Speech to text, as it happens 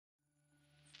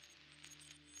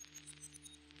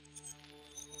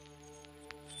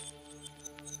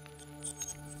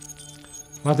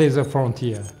What is a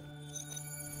frontier?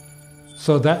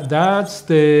 So that's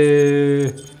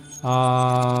the,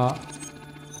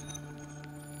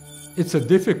 it's a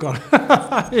difficult,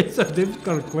 it's a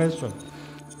difficult question.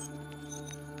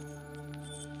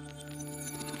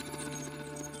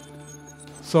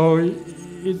 So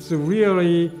it's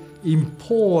really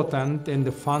important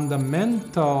and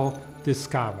fundamental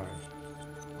discovery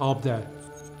of the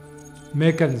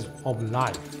mechanism of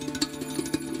life.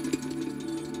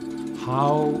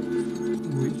 How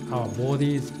our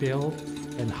body is built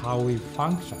and how we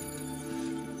function.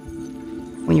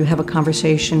 When you have a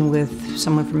conversation with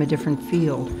someone from a different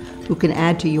field who can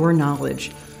add to your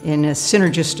knowledge in a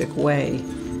synergistic way,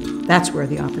 that's where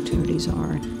the opportunities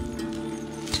are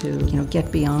to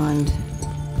get beyond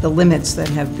the limits that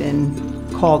have been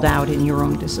called out in your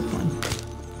own discipline.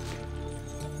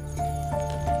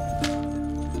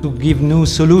 To give new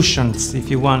solutions, if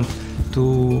you want,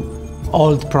 to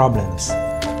old problems.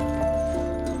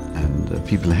 And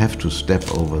people have to step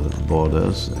over the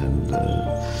borders and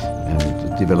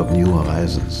develop new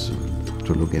horizons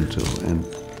to look into. And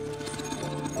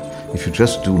if you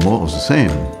just do more of the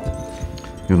same,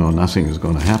 nothing is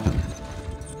going to happen.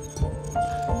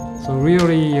 So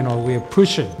really, we're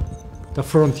pushing the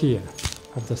frontier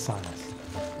of the science.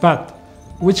 But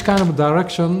which kind of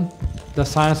direction the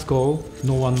science goes,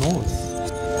 no one knows.